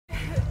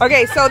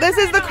Okay, so this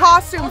is the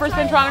costume for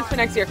Spintronics for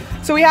next year.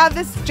 So we have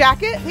this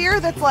jacket here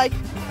that's like,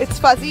 it's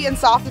fuzzy and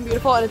soft and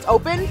beautiful and it's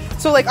open.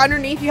 So like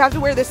underneath you have to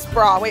wear this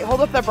bra. Wait,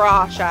 hold up the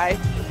bra, Shy.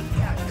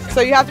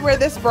 So you have to wear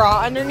this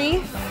bra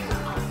underneath.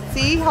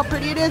 See how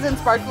pretty it is and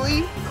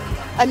sparkly?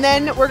 And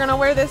then we're gonna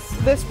wear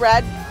this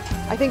red,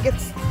 I think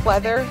it's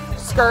leather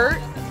skirt.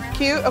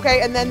 Cute,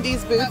 okay, and then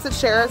these boots that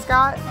Shara's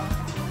got.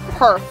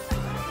 Perf.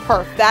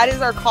 That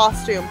is our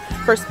costume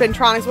for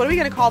Spintronics. What are we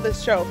gonna call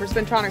this show for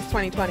Spintronics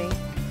 2020?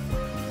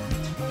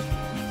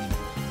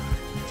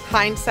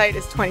 Hindsight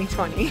is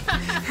 2020.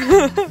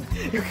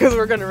 Because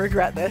we're gonna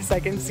regret this. I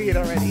can see it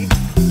already.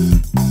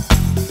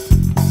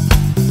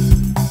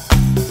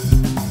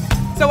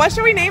 So what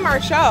should we name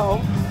our show?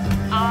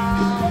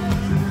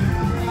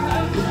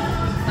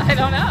 I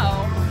don't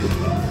know.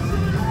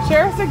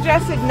 Shara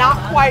suggested not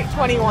quite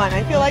 21.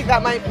 I feel like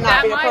that might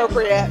not be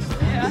appropriate.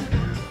 Yeah.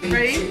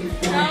 Ready?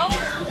 No?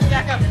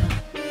 Back up.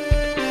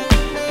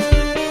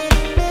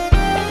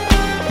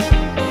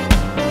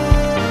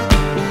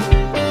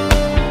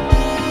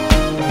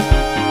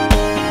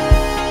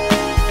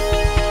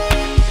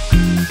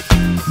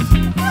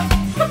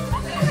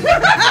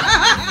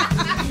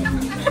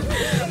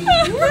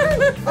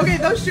 Okay,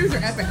 those shoes are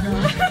epic though.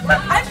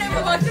 I've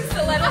never walked in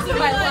stilettos in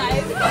my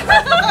life.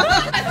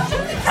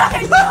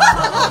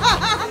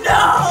 No!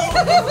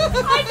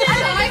 I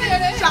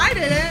did it! Shy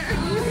did it!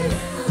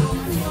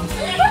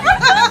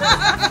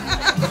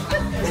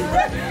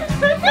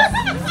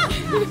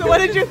 So what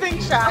did you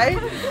think, Shy?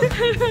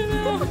 I don't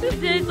know.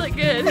 It did look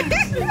good.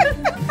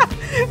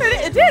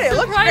 It did. It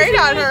looked great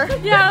on her.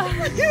 Yeah.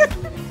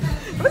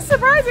 It was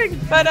surprising,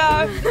 but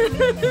that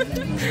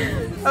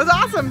was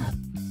awesome.